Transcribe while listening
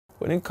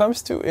When it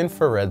comes to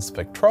infrared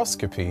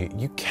spectroscopy,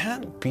 you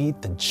can't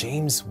beat the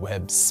James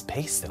Webb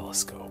Space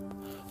Telescope.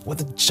 With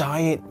a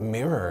giant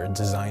mirror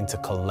designed to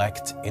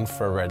collect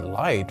infrared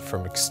light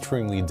from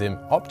extremely dim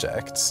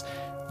objects,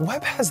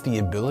 Webb has the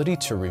ability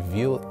to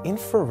reveal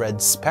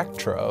infrared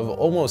spectra of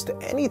almost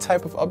any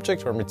type of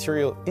object or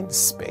material in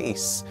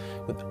space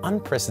with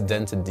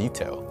unprecedented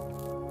detail.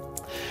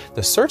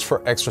 The search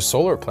for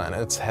extrasolar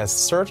planets has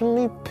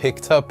certainly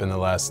picked up in the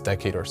last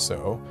decade or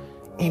so.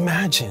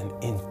 Imagine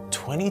in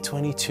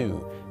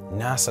 2022,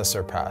 NASA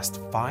surpassed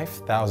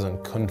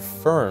 5,000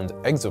 confirmed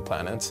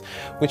exoplanets,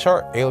 which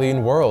are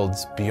alien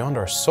worlds beyond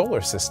our solar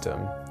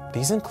system.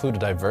 These include a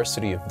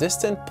diversity of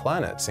distant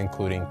planets,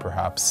 including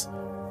perhaps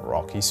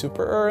rocky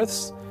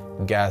super-Earths,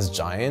 gas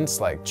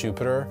giants like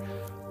Jupiter,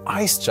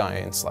 ice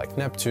giants like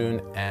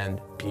Neptune,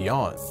 and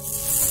beyond.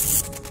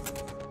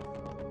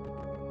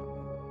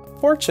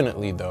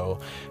 Fortunately though,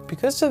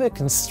 because of the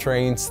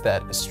constraints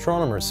that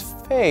astronomers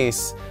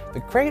face, the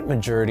great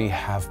majority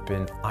have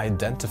been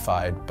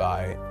identified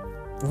by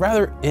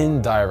rather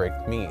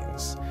indirect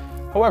means.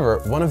 However,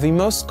 one of the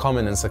most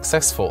common and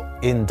successful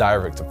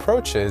indirect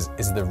approaches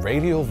is the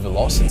radial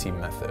velocity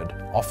method,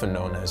 often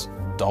known as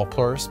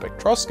Doppler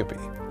spectroscopy.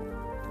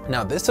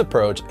 Now, this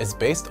approach is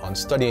based on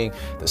studying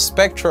the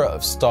spectra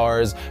of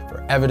stars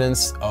for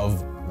evidence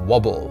of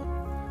wobble,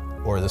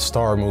 or the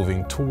star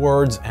moving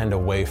towards and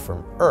away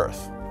from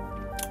Earth.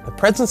 The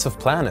presence of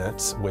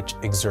planets, which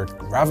exert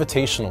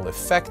gravitational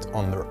effect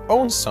on their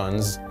own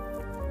suns,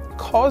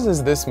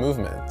 causes this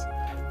movement.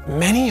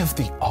 Many of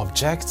the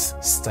objects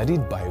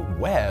studied by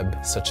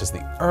Webb, such as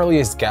the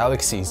earliest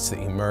galaxies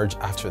to emerge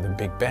after the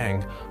Big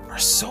Bang, are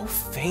so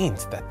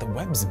faint that the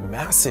Webb's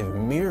massive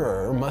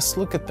mirror must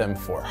look at them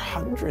for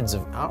hundreds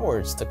of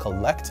hours to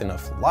collect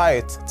enough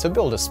light to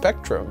build a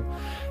spectrum.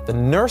 The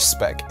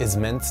NIRSpec is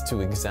meant to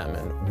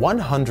examine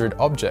 100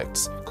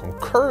 objects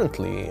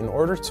concurrently in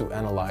order to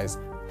analyze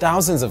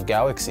thousands of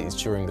galaxies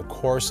during the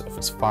course of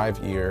its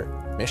 5-year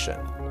mission.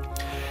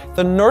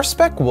 The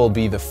NIRSpec will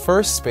be the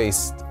first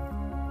space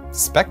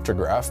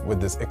spectrograph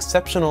with this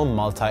exceptional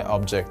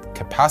multi-object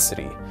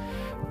capacity.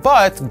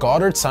 But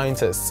Goddard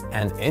scientists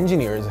and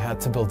engineers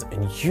had to build a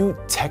new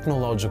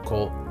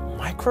technological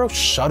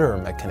micro-shutter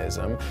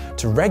mechanism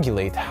to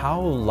regulate how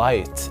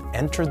light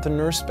entered the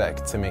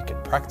NIRSpec to make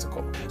it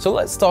practical. So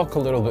let's talk a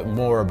little bit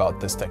more about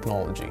this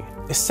technology.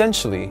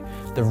 Essentially,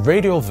 the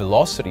radial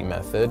velocity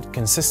method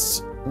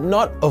consists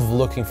not of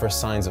looking for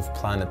signs of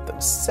planet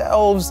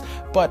themselves,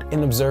 but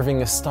in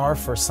observing a star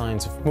for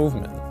signs of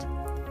movement.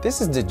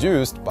 This is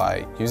deduced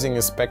by using a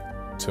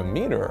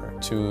spectrometer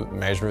to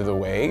measure the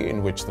way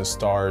in which the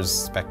star's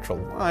spectral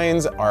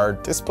lines are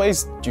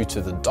displaced due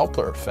to the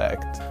Doppler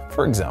effect.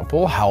 For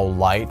example, how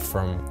light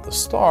from the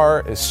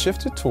star is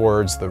shifted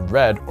towards the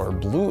red or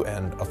blue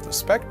end of the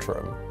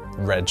spectrum,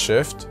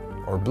 redshift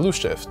or blue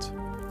shift.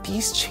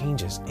 These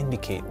changes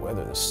indicate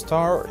whether the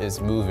star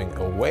is moving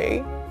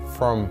away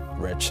from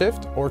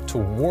redshift or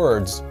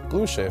towards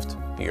blue shift,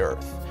 the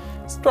Earth.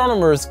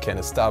 Astronomers can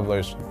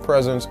establish the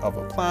presence of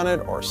a planet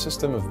or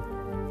system of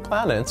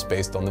planets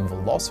based on the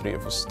velocity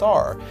of a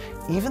star.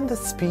 Even the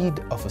speed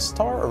of a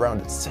star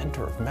around its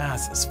center of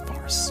mass is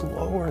far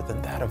slower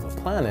than that of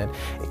a planet.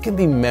 It can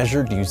be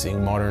measured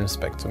using modern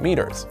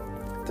spectrometers.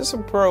 This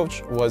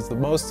approach was the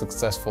most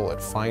successful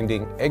at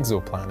finding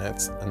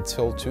exoplanets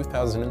until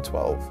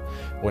 2012,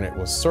 when it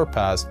was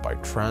surpassed by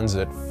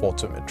transit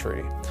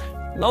photometry.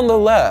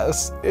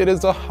 Nonetheless, it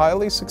is a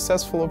highly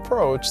successful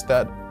approach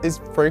that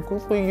is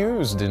frequently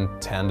used in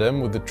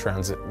tandem with the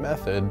transit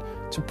method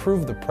to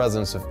prove the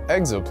presence of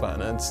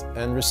exoplanets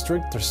and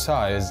restrict their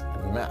size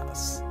and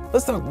mass.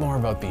 Let's talk more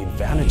about the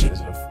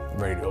advantages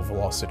of radial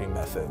velocity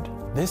method.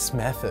 This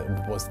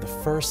method was the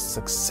first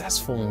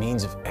successful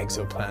means of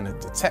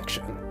exoplanet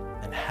detection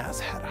and has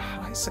had a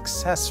high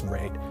success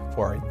rate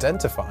for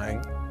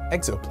identifying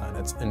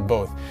exoplanets in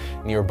both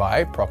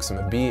nearby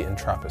Proxima b and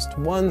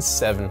TRAPPIST-1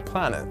 7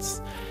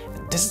 planets,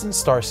 and distant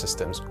star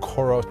systems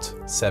Corot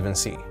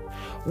 7c.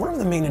 One of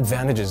the main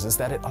advantages is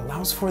that it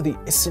allows for the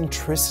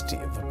eccentricity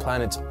of the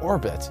planet's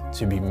orbit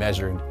to be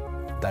measured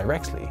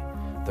directly.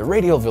 The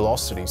radial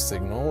velocity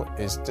signal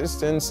is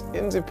distance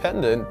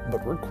independent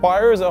but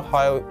requires a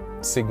high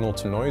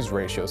signal-to-noise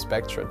ratio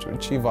spectra to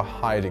achieve a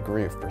high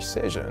degree of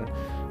precision.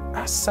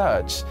 As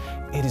such,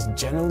 it is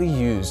generally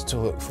used to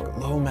look for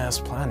low-mass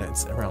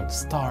planets around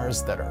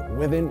stars that are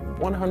within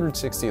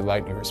 160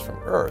 light-years from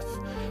Earth,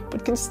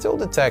 but can still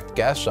detect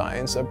gas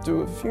giants up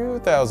to a few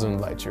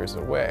thousand light-years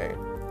away.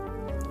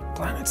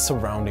 Planets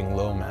surrounding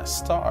low-mass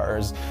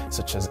stars,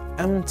 such as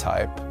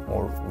M-type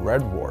or red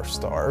dwarf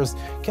stars,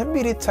 can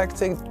be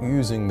detected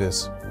using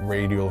this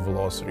radial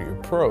velocity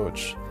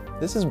approach.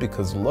 This is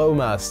because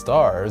low-mass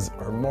stars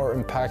are more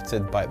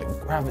impacted by the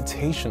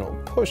gravitational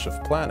push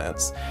of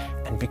planets,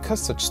 and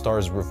because such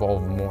stars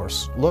revolve more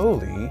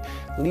slowly,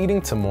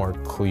 leading to more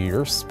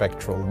clear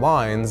spectral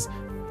lines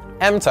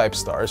M-type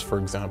stars, for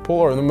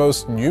example, are the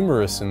most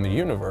numerous in the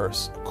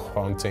universe,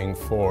 accounting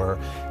for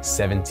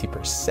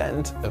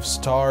 70% of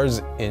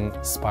stars in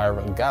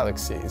spiral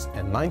galaxies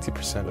and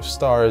 90% of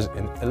stars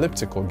in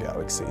elliptical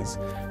galaxies.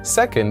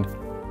 Second,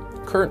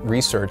 current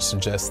research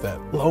suggests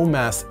that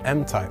low-mass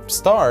M-type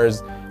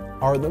stars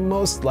are the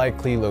most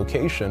likely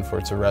location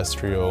for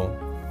terrestrial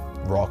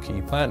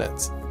rocky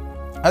planets.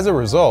 As a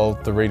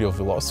result, the radial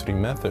velocity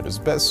method is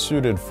best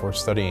suited for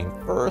studying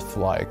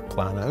Earth-like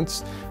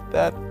planets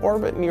that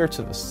orbit near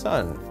to the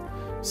Sun.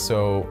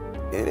 So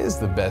it is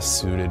the best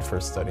suited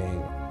for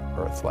studying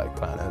Earth-like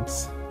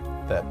planets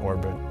that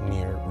orbit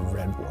near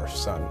red dwarf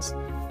suns,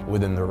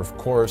 within their, of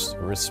course,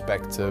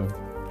 respective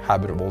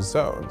habitable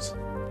zones.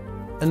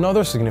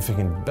 Another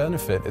significant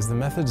benefit is the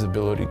method's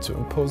ability to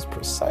impose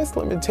precise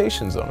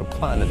limitations on a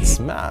planet's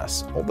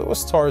mass. Although a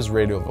star's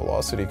radial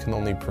velocity can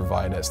only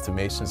provide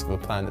estimations of a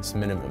planet's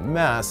minimum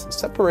mass,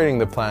 separating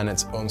the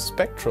planet's own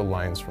spectral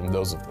lines from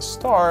those of the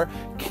star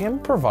can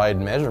provide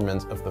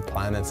measurements of the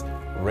planet's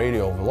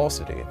radial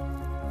velocity.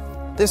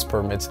 This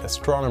permits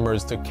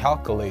astronomers to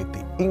calculate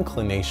the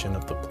inclination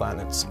of the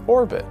planet's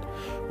orbit,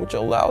 which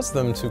allows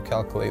them to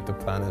calculate the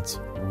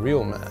planet's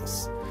real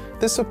mass.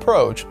 This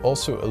approach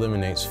also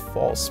eliminates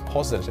false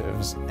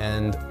positives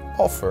and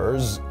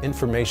offers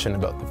information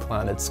about the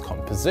planet's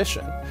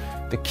composition.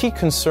 The key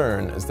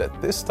concern is that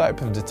this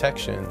type of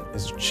detection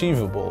is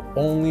achievable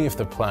only if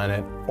the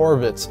planet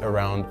orbits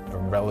around a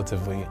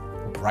relatively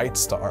bright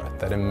star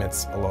that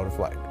emits a lot of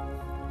light.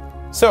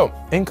 So,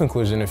 in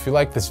conclusion, if you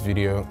like this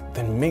video,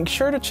 then make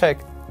sure to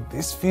check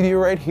this video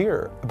right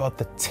here about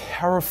the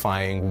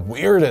terrifying,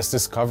 weirdest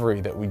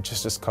discovery that we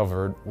just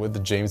discovered with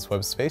the James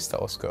Webb Space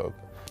Telescope.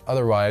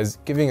 Otherwise,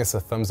 giving us a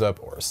thumbs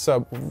up or a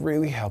sub would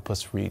really help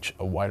us reach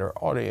a wider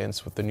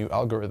audience with the new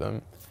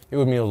algorithm. It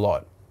would mean a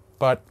lot.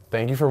 But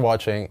thank you for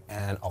watching,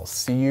 and I'll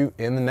see you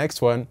in the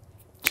next one.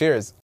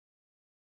 Cheers!